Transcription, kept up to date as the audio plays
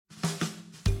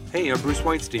Hey, I'm Bruce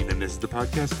Weinstein, and this is the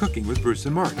podcast Cooking with Bruce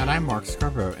and Mark. And I'm Mark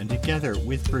Scarborough, and together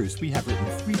with Bruce, we have written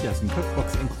 3 dozen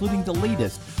cookbooks, including the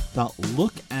latest, the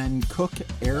Look and Cook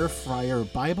Air Fryer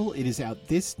Bible. It is out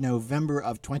this November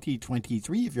of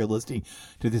 2023. If you're listening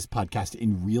to this podcast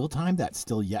in real time, that's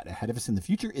still yet ahead of us in the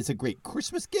future. It's a great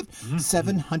Christmas gift.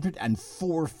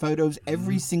 704 photos,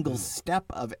 every single step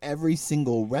of every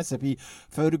single recipe,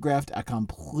 photographed, a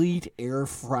complete air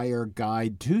fryer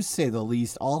guide, to say the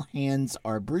least. All hands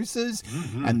are Bruce's,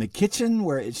 and the kitchen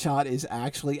where it's shot is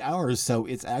actually ours. So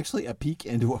it's actually a peek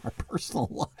into our personal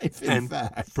life, in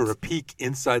fact. For a peek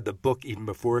inside the book, even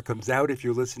before it comes out, if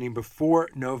you're listening before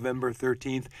November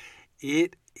 13th,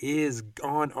 it is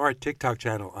on our TikTok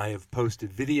channel. I have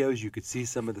posted videos. You could see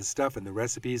some of the stuff and the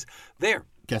recipes there.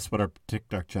 Guess what our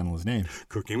TikTok channel is named?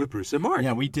 Cooking with Bruce and Mark.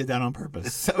 Yeah, we did that on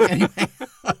purpose. So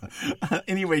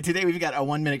anyway, today we've got a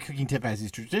 1-minute cooking tip as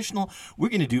is traditional. We're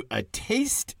going to do a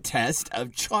taste test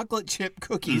of chocolate chip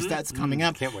cookies. That's coming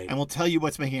up. Can't wait. And we'll tell you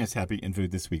what's making us happy in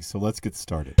food this week. So let's get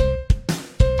started.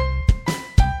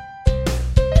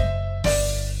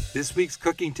 This week's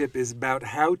cooking tip is about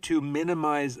how to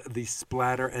minimize the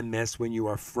splatter and mess when you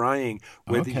are frying,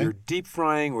 whether you're deep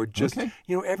frying or just,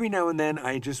 every now and then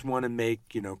I just want to make,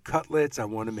 cutlets. I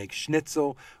want to make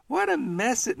schnitzel. What a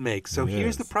mess it makes. So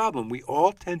here's the problem. We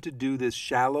all tend to do this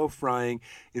shallow frying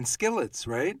in skillets,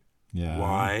 right? Yeah.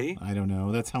 Why? I don't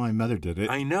know. That's how my mother did it.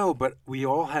 I know, but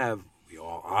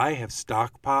I have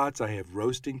stock pots. I have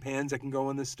roasting pans that can go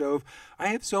on the stove. I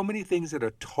have so many things that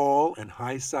are tall and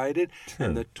high-sided. True.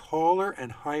 And the taller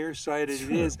and higher-sided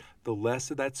it is, the less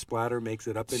of that splatter makes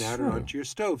it up and out and onto your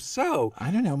stove. So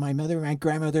I don't know. My mother and my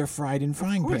grandmother fried in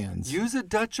frying pans. Use a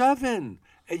Dutch oven.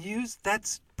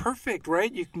 That's perfect,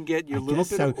 right? You can get your little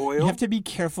bit of oil. You have to be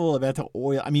careful about the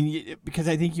oil. I mean, because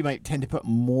I think you might tend to put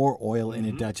more oil in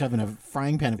a Dutch oven. A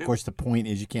frying pan, of course, the point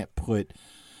is you can't put...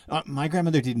 my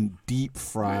grandmother didn't deep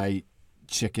fry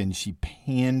chicken. She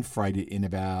pan fried it in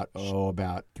about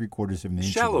 3/4 of an inch.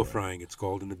 Shallow frying, it's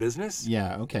called in the business.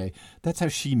 Yeah, okay. That's how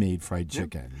she made fried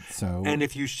chicken. So, and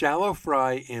if you shallow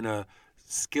fry in a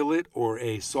skillet or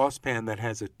a saucepan that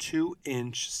has a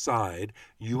 2-inch side,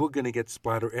 you are going to get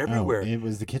splatter everywhere.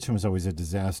 The kitchen was always a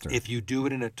disaster. If you do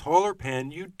it in a taller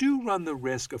pan, you do run the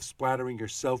risk of splattering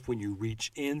yourself when you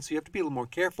reach in, so you have to be a little more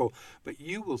careful, but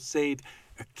you will save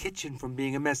a kitchen from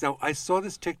being a mess. Now, I saw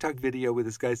this TikTok video where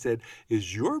this guy said,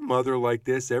 "Is your mother like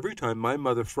this every time my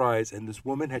mother fries?" And this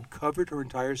woman had covered her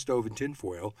entire stove in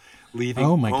tinfoil, leaving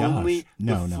only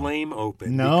the flame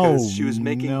open because she was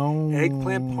making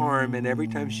eggplant parm, and every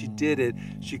time she did it,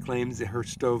 she claims that her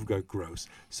stove got gross.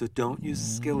 So don't use a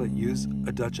skillet, use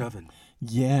a Dutch oven.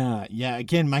 Yeah.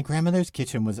 Again, my grandmother's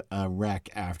kitchen was a wreck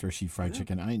after she fried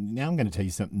chicken. Now I'm going to tell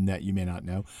you something that you may not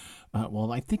know.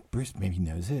 I think Bruce maybe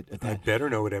knows it. I better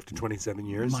know it after 27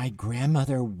 years. My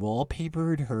grandmother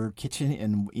wallpapered her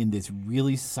kitchen in this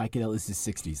really psychedelic, this is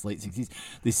 60s, late 60s,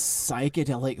 this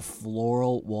psychedelic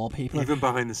floral wallpaper. Even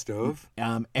behind the stove?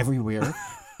 Everywhere.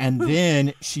 And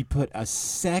then she put a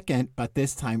second, but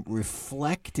this time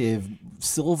reflective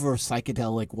silver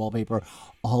psychedelic wallpaper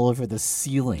all over the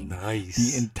ceiling. Nice.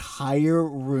 The entire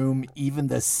room, even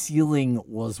the ceiling,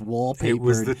 was wallpapered. It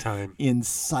was the time. In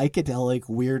psychedelic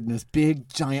weirdness, big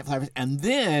giant flowers. And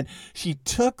then she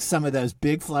took some of those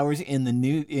big flowers in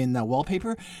the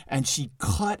wallpaper and she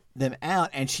cut them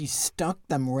out and she stuck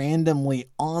them randomly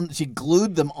on. She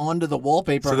glued them onto the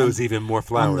wallpaper. So there was even more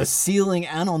flowers on the ceiling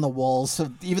and on the walls. So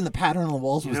even the pattern on the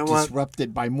walls was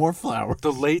disrupted by more flowers.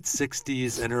 The late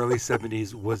 60s and early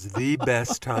 70s was the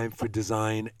best time for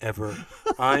design ever.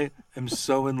 I am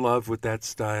so in love with that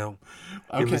style.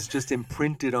 It was just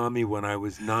imprinted on me when I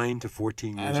was 9 to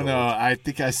 14 years old. I don't know. I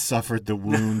think I suffered the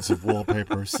wounds of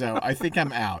wallpaper, so I think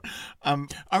I'm out. All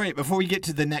right, before we get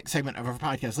to the next segment of our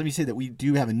podcast, let me say that we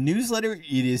do have a newsletter.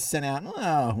 It is sent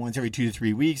out once every 2 to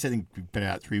 3 weeks. I think we've put it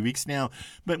out 3 weeks now,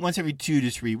 but once every 2 to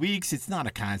 3 weeks. It's not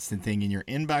a constant thing in your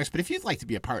inbox, but if you'd like to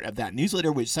be a part of that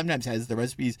newsletter, which sometimes has the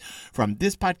recipes from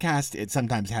this podcast, it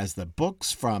sometimes has the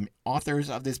books from authors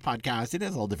of this podcast. It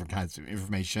has all different kinds of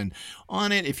information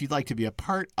on it. If you'd like to be a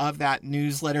part of that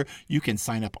newsletter, you can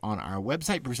sign up on our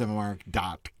website,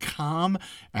 bruceandmark.com.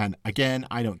 And again,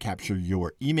 I don't capture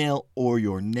your email or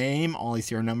your name. All I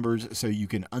see are numbers, so you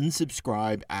can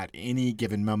unsubscribe at any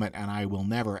given moment, and I will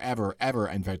never, ever, ever,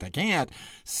 in fact, I can't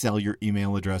sell your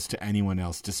email address to anyone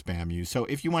else to spam you. So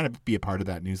if you want to be a part of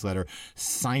that newsletter,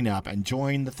 sign up and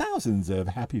join the thousands of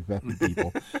happy, peppy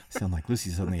people. Sound like Lucy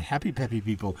suddenly. Happy, peppy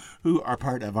people who are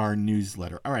part of our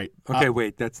newsletter. All right. Okay,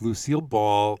 wait. That's Lucille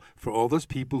Ball. For all those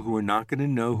people who are not going to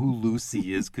know who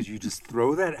Lucy is, because you just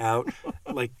throw that out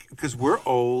like, because we're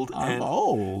old. I'm and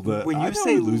old. When I you know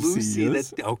say who Lucy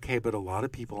is. that's okay, but a lot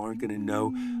of people aren't going to know.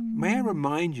 May I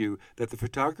remind you that the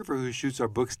photographer who shoots our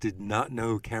books did not know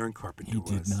who Karen Carpenter He was.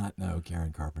 did not know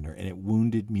Karen Carpenter, and it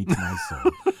wounded me to my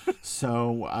soul.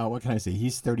 So what can I say?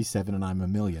 He's 37 and I'm a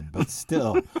million, but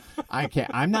still, I can't.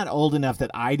 I'm not old enough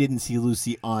that I didn't see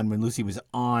Lucy on when Lucy was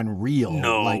on Real.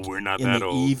 No, like we're not in that the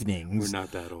old. evenings. We're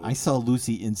not that old. I saw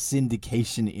Lucy in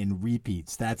syndication in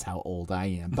repeats. That's how old I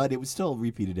am. But it was still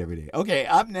repeated every day. Okay,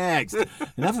 up next.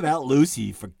 Enough about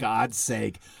Lucy, for God's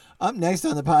sake. Up next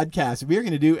on the podcast, we're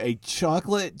going to do a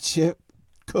chocolate chip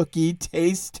cookie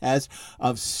taste test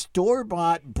of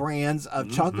store-bought brands of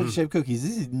chocolate chip cookies.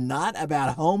 This is not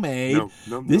about homemade.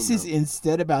 No, this no. is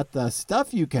instead about the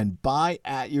stuff you can buy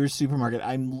at your supermarket.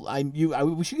 I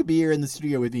wish you could be here in the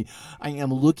studio with me. I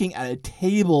am looking at a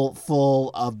table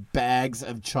full of bags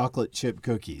of chocolate chip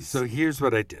cookies. So here's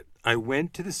what I did. I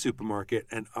went to the supermarket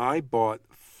and I bought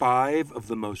 5 of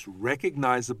the most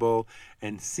recognizable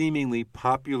and seemingly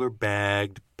popular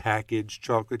bagged packaged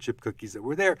chocolate chip cookies that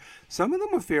were there. Some of them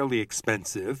were fairly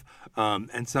expensive,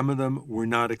 and some of them were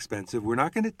not expensive. We're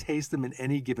not going to taste them in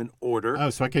any given order.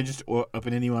 Oh, so I can just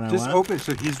open any one I Just want? open.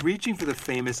 So he's reaching for the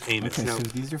Famous Amos. Okay, Now, so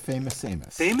these are Famous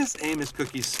Amos. Famous Amos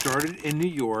cookies started in New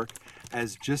York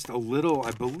as just a little,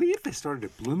 I believe they started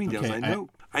at Bloomingdale's. Okay,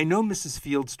 I know Mrs.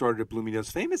 Field started at Bloomingdale's.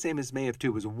 Famous Amos may have too.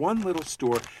 It was one little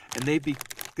store, and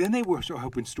then they were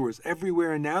open stores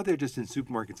everywhere, and now they're just in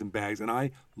supermarkets and bags, and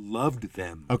I loved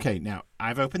them. Okay, now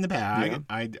I've opened the bag.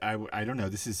 Yeah. I don't know.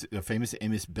 This is a Famous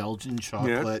Amos Belgian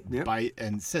chocolate Yeah. bite,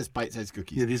 and it says bite-sized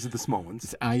cookies. Yeah, these are the small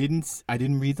ones. I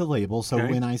didn't read the label, so Okay.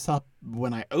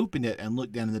 when I opened it and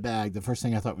looked down in the bag, the first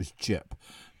thing I thought was chip,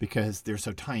 because they're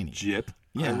so tiny. Jip.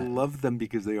 Yeah. I love them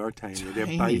because they are tiny. They're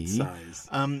Tiny. bite-sized.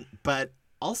 But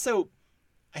also,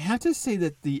 I have to say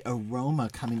that the aroma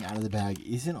coming out of the bag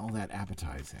isn't all that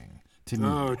appetizing to me.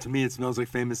 Oh, to me, it smells like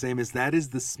Famous Amos. That is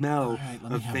the smell All right, let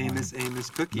me of have Famous Amos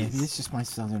cookies. Maybe it's just my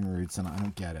southern roots, and I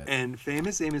don't get it. And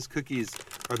Famous Amos cookies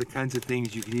are the kinds of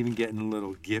things you can even get in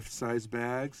little gift-sized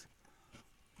bags.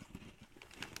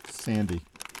 Sandy.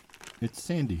 It's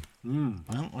sandy.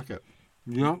 I don't like it.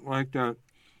 You don't like that?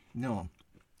 No,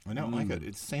 I don't like it.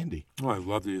 It's sandy. Oh, I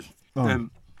love these. Oh. And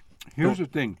here's the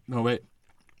thing. No, wait.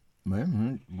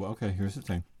 Well, okay, here's the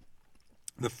thing.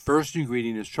 The first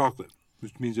ingredient is chocolate,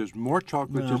 which means there's more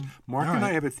chocolate. No. Mark All and I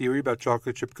right. have a theory about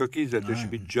chocolate chip cookies, that there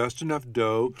should be just enough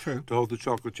dough True. to hold the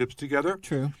chocolate chips together.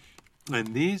 True.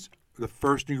 And these, the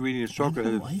first ingredient is chocolate, I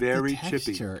and don't it's like very the chippy.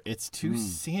 texture. It's too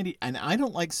sandy, and I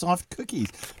don't like soft cookies,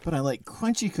 but I like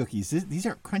crunchy cookies. These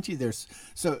aren't crunchy. They're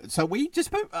so wait. Just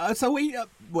put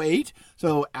wait.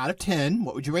 So out of 10,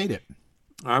 what would you rate it?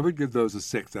 I would give those a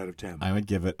 6 out of 10. I would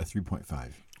give it a 3.5.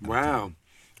 Wow.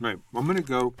 Right. I'm going to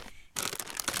go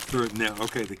for it now.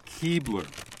 Okay, the Keebler.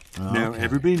 Now, Okay.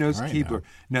 everybody knows All right, Keebler.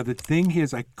 Now, the thing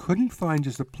is, I couldn't find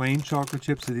just a plain chocolate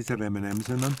chip, so these have M&Ms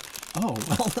in them. Oh,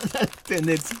 well, then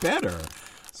it's better.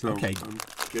 So Okay. I'm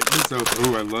getting this open.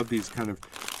 Oh, I love these kind of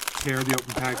tear the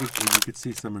open package. And you can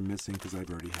see some are missing because I've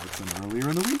already had some earlier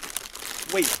in the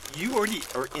week. Wait, you already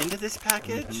are into this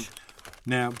package?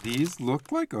 Now, these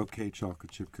look like okay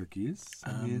chocolate chip cookies.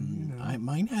 I mean, you know.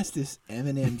 Mine has this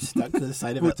M&M stuck to the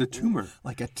side of Oh, it. it's a tumor.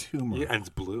 Like a tumor. Yeah, and it's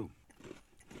blue.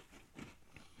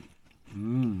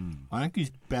 I think he's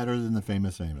better than the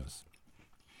Famous Amos.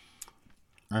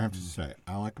 I have to say,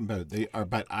 I like them better. They are,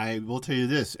 but I will tell you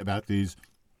this about these.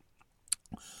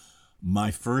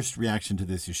 My first reaction to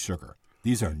this is sugar.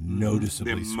 These are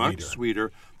noticeably They're sweeter. much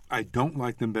sweeter. I don't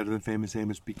like them better than Famous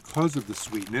Amos because of the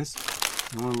sweetness.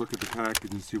 I want to look at the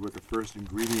package and see what the first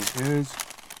ingredient is.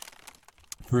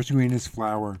 First ingredient is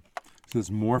flour. So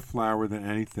there's more flour than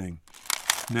anything.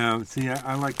 Now, see,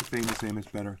 I like the Famous Amos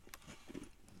better.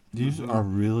 These are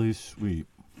really sweet.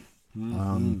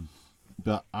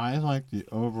 But I like the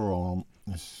overall.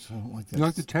 I still don't like that. You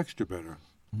like the texture better.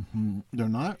 They're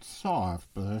not soft,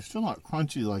 but they're still not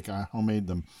crunchy like I homemade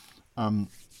them.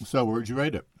 So where'd you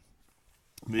rate it?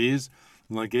 These,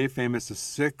 when I gave Famous a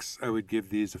 6, I would give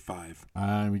these a 5.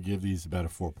 I would give these about a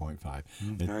 4.5.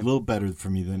 It's Okay. a little better for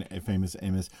me than a Famous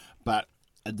Amos, but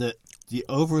the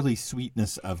overly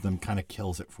sweetness of them kind of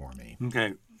kills it for me.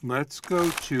 Okay, let's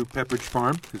go to Pepperidge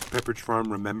Farm, because Pepperidge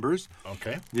Farm remembers.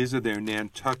 Okay. These are their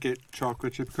Nantucket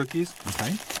chocolate chip cookies.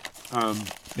 Okay.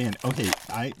 Man, okay.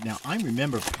 I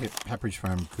remember Pepperidge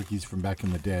Farm cookies from back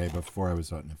in the day before I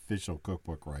was an official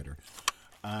cookbook writer.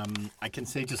 I can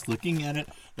say just looking at it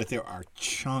that there are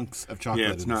chunks of chocolate.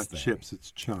 Yeah, it's in not this thing. chips,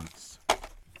 it's chunks.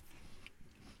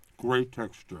 Great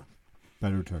texture.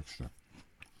 Better texture.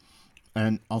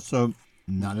 And also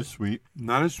not as sweet.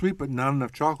 Not as sweet, but not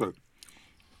enough chocolate.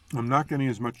 I'm not getting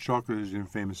as much chocolate as in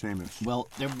Famous Amos. Well,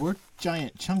 there were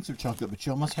giant chunks of chocolate, but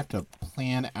you almost have to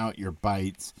plan out your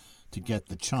bites to get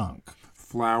the chunk.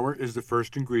 Flour is the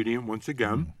first ingredient once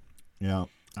again. Yeah.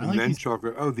 And then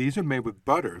chocolate. Oh, these are made with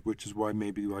butter, which is why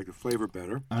maybe you like the flavor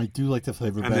better. I do like the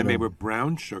flavor better. And they're made with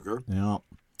brown sugar. Yeah.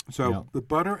 So the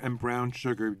butter and brown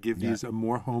sugar give these a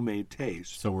more homemade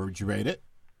taste. So where would you rate it?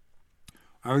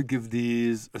 I would give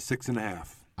these a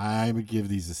 6.5. I would give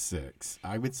these a 6.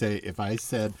 I would say if I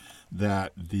said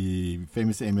that the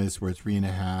Famous Amos were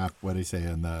 3.5, what did I say,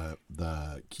 and the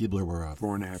Keebler were a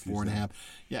 4.5. 4.5.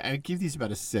 Yeah, I'd give these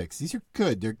about a 6. These are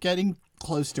good. They're getting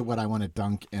close to what I want to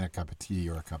dunk in a cup of tea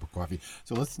or a cup of coffee.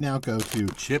 So let's now go to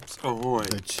Chips Ahoy.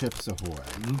 The Chips Ahoy.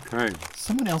 Okay.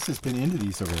 Someone else has been into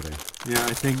these already. Yeah,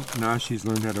 I think Nashi's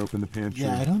learned how to open the pantry.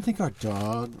 Yeah, I don't think our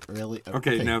dog really.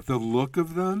 Okay, now the look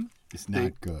of them. It's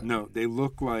not good. No, they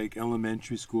look like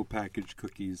elementary school packaged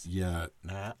cookies. Yeah.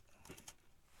 Nah.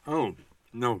 Oh,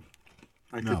 no.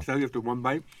 I could tell you after one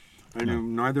bite, I knew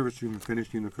neither of us even finished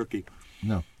eating the cookie.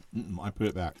 No. I put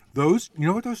it back. Those, you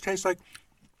know what those taste like?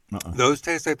 Those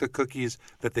taste like the cookies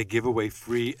that they give away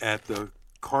free at the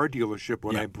car dealership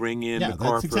when I bring in the car.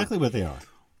 Yeah, that's exactly what they are.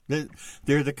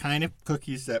 They're the kind of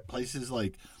cookies that places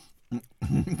like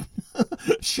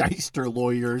shyster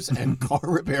lawyers and car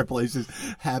repair places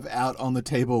have out on the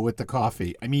table with the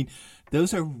coffee. I mean,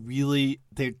 those are really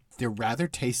they're rather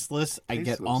tasteless. I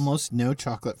get almost no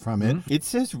chocolate from it. It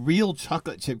says real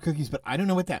chocolate chip cookies, but I don't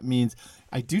know what that means.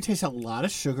 I do taste a lot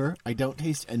of sugar. I don't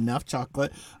taste enough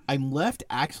chocolate. I'm left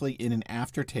actually in an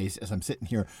aftertaste as I'm sitting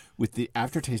here with the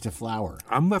aftertaste of flour.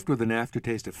 I'm left with an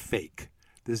aftertaste of fake.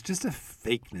 There's just a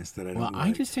fakeness that I don't like.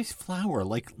 I just taste flour.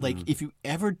 Like if you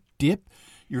ever dip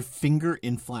your finger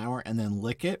in flour and then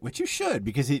lick it, which you should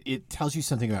because it tells you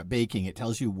something about baking. It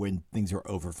tells you when things are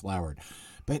over floured.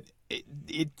 But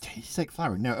it tastes like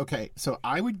flour. No, okay. So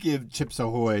I would give Chips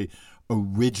Ahoy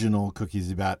original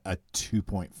cookies about a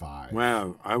 2.5.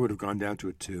 Wow. I would have gone down to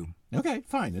a 2. Okay,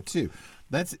 fine. A 2.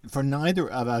 That's for neither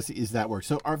of us is that work.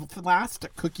 So our last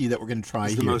cookie that we're going to try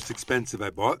is here. The most expensive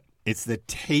I bought. It's the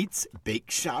Tate's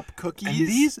Bake Shop cookies.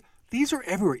 And these are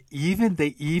everywhere.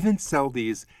 They even sell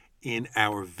these in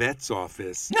our vet's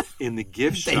office in the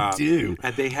gift shop. They do.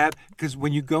 And they have, because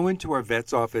when you go into our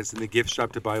vet's office in the gift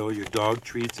shop to buy all your dog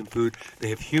treats and food, they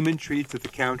have human treats at the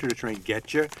counter to try and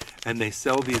get you, and they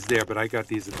sell these there. But I got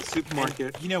these at the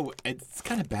supermarket. And, you know, it's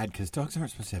kind of bad because dogs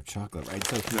aren't supposed to have chocolate, right?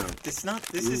 So no. This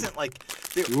isn't like...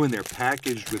 Ooh, and they're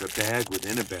packaged with a bag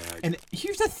within a bag. And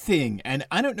here's the thing, and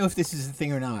I don't know if this is a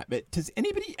thing or not, but does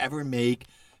anybody ever make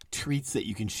treats that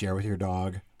you can share with your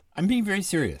dog? I'm being very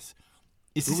serious.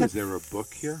 Is there a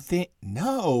book here?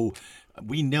 No.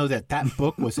 We know that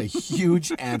book was a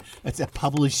huge, and it's a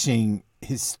publishing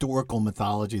historical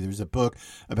mythology. There's a book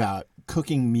about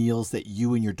cooking meals that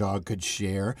you and your dog could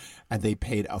share, and they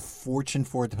paid a fortune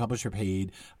for it. The publisher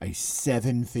paid a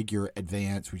 7-figure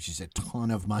advance, which is a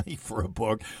ton of money for a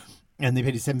book, and they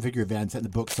paid a 7-figure advance, and the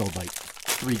book sold like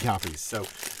 3 copies. So,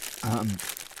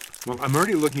 well, I'm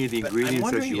already looking at the ingredients as you open them. I'm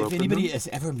wondering if anybody has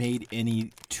ever made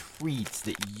any treats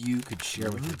that you could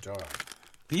share with your dog.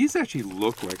 These actually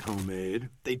look like homemade.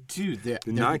 They do.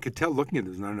 I could tell looking at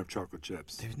them, there's not enough chocolate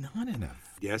chips. There's not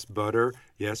enough. Yes, butter.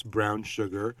 Yes, brown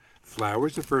sugar. Flour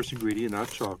is the first ingredient, not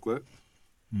chocolate.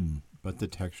 But the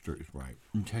texture is right.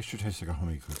 The texture tastes like a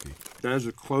homemade cookie. That is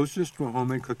the closest to a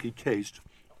homemade cookie taste.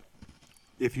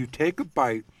 If you take a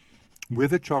bite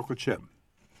with a chocolate chip,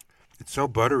 it's so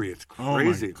buttery. It's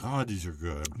crazy. Oh, my God, these are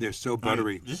good. They're so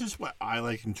buttery. This is what I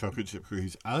like in chocolate chip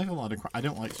cookies. I like a lot of... I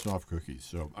don't like soft cookies,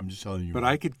 so I'm just telling you. But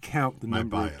I could count the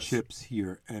number of chips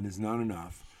here, and it's not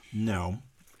enough. No.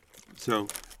 So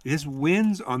this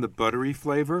wins on the buttery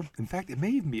flavor. In fact, it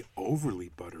may even be overly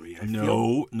buttery.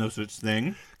 No such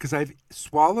thing. Because I've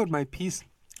swallowed my piece,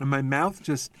 and my mouth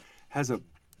just has a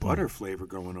butter flavor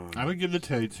going on. I would give the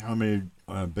Tate's homemade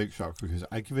Bake Shop cookies.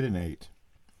 I give it an 8.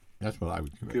 That's what I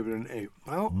would give it. Give it an 8.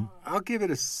 Well, I'll give it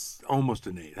almost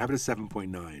an 8. Have it a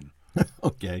 7.9.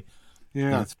 Okay.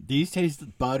 Yeah. These taste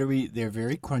buttery. They're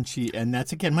very crunchy, and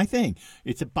that's, again, my thing.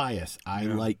 It's a bias. I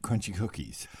like crunchy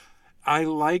cookies. I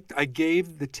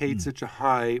gave the Tate such a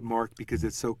high mark because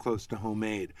it's so close to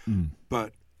homemade.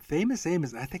 But Famous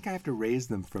Amos, I think I have to raise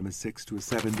them from a 6 to a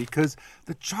 7 because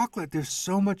the chocolate, there's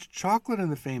so much chocolate in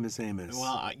the Famous Amos.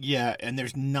 Well, yeah, and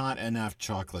there's not enough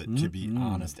chocolate, to be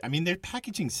honest. I mean, their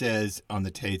packaging says on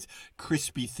the Tates,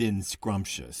 crispy, thin,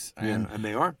 scrumptious. And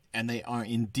they are. And they are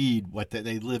indeed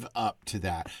they live up to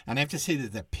that. And I have to say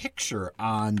that the picture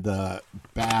on the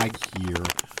bag here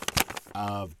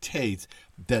of Tate's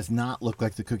does not look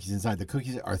like the cookies inside. The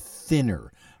cookies are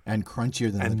thinner. and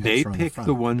crunchier than And the they picture on the pick front.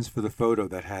 the ones for the photo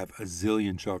that have a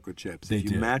zillion chocolate chips. They if you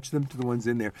do. match them to the ones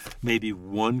in there, maybe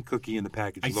one cookie in the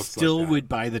package I looks still like that. would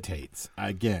buy the Tates.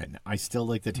 Again, I still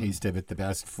like the taste of it the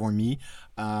best for me.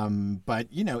 But,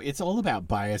 it's all about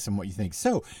bias and what you think.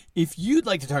 So if you'd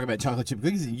like to talk about chocolate chip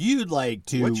cookies and you'd like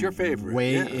to What's your favorite?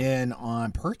 weigh Yeah. in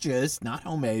on purchase, not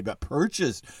homemade, but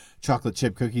purchase chocolate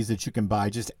chip cookies that you can buy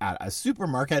just at a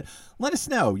supermarket, let us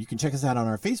know. You can check us out on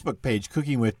our Facebook page,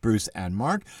 Cooking with Bruce and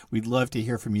Mark. We'd love to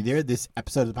hear from you there. This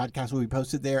episode of the podcast will be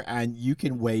posted there, and you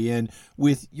can weigh in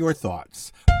with your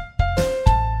thoughts.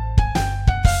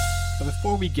 But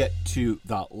before we get to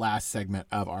the last segment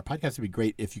of our podcast, it'd be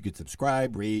great if you could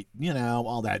subscribe, rate,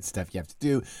 all that stuff you have to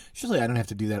do. Usually I don't have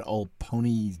to do that old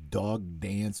pony dog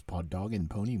dance, dog and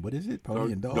pony. What is it?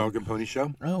 Pony and dog? Dog and Pony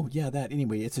Show? Oh, yeah, that.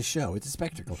 Anyway, it's a show. It's a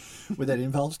spectacle where that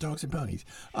involves dogs and ponies.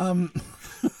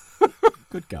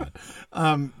 Good God.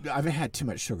 I've had too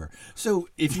much sugar. So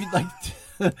if you'd like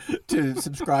to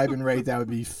subscribe and rate, that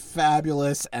would be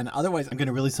fabulous. And otherwise, I'm going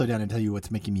to really slow down and tell you what's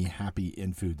making me happy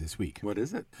in food this week. What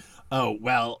is it? Oh,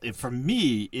 well, for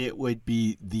me, it would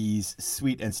be these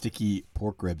sweet and sticky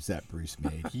pork ribs that Bruce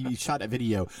made. He shot a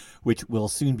video which will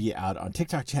soon be out on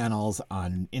TikTok channels,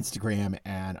 on Instagram,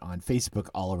 and on Facebook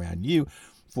all around you,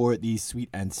 for these sweet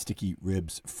and sticky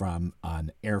ribs from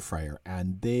an air fryer.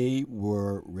 And they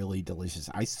were really delicious.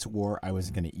 I swore I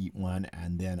wasn't going to eat one,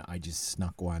 and then I just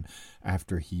snuck one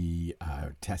after he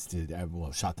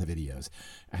shot the videos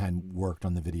and worked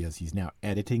on the videos. He's now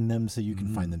editing them so you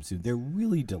can find them soon. They're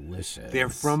really delicious. They're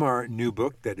from our new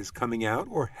book that is coming out,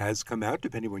 or has come out,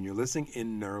 depending when you're listening,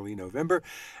 in early November.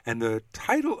 And the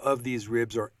title of these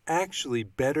ribs are actually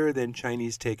Better Than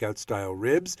Chinese Takeout Style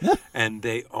Ribs. And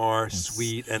they are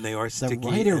sweet and they are sticky. The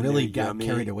writer and really they're got yummy.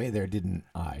 carried away there, didn't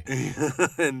I?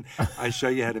 And I show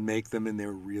you how to make them, and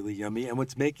they're really yummy. And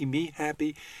what's making me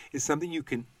happy is something you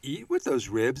can eat with those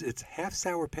ribs. It's half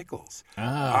sour pickles. Oh.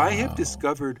 I have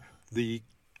discovered the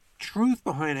truth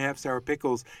behind half sour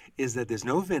pickles is that there's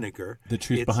no vinegar. The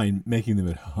truth behind making them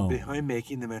at home. Behind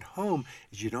making them at home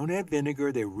is you don't add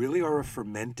vinegar. They really are a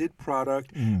fermented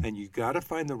product, and you got to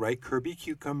find the right Kirby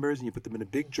cucumbers, and you put them in a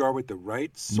big jar with the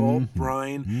right salt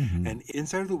brine, and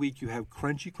inside of the week you have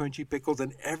crunchy pickles,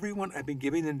 and everyone I've been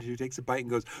giving them to takes a bite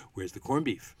and goes, "Where's the corned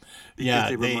beef?" Because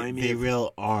they remind me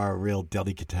of are real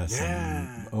delicatessen.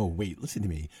 Yeah. Oh wait, listen to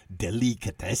me,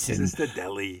 delicatessen. This is the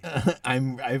deli.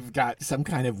 I've got some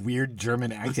kind of weird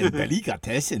German accent,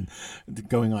 delicatessen,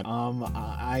 going on.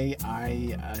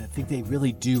 I think they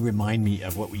really do remind me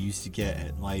of what we used to get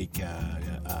at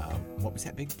what was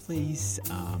that big place?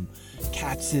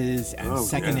 Katz's and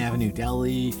Second Avenue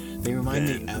Deli. They remind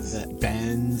me of the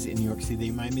Ben's in New York City. They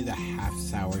remind me of the half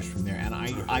sours from there, and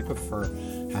I prefer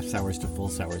half sours to full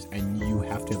sours. And you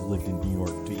have to have lived in New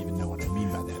York to even know what I mean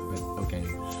by that. But okay,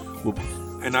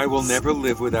 And I will never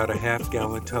live without a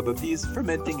half-gallon tub of these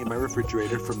fermenting in my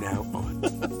refrigerator from now on.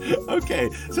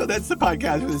 Okay, so that's the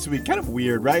podcast for this week. Kind of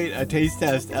weird, right? A taste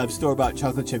test of store-bought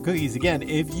chocolate chip cookies. Again,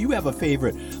 if you have a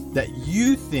favorite that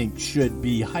you think should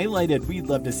be highlighted, we'd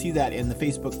love to see that in the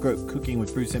Facebook group Cooking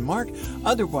with Bruce and Mark.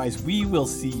 Otherwise, we will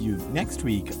see you next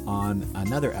week on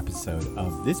another episode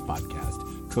of this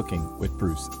podcast, Cooking with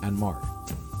Bruce and Mark.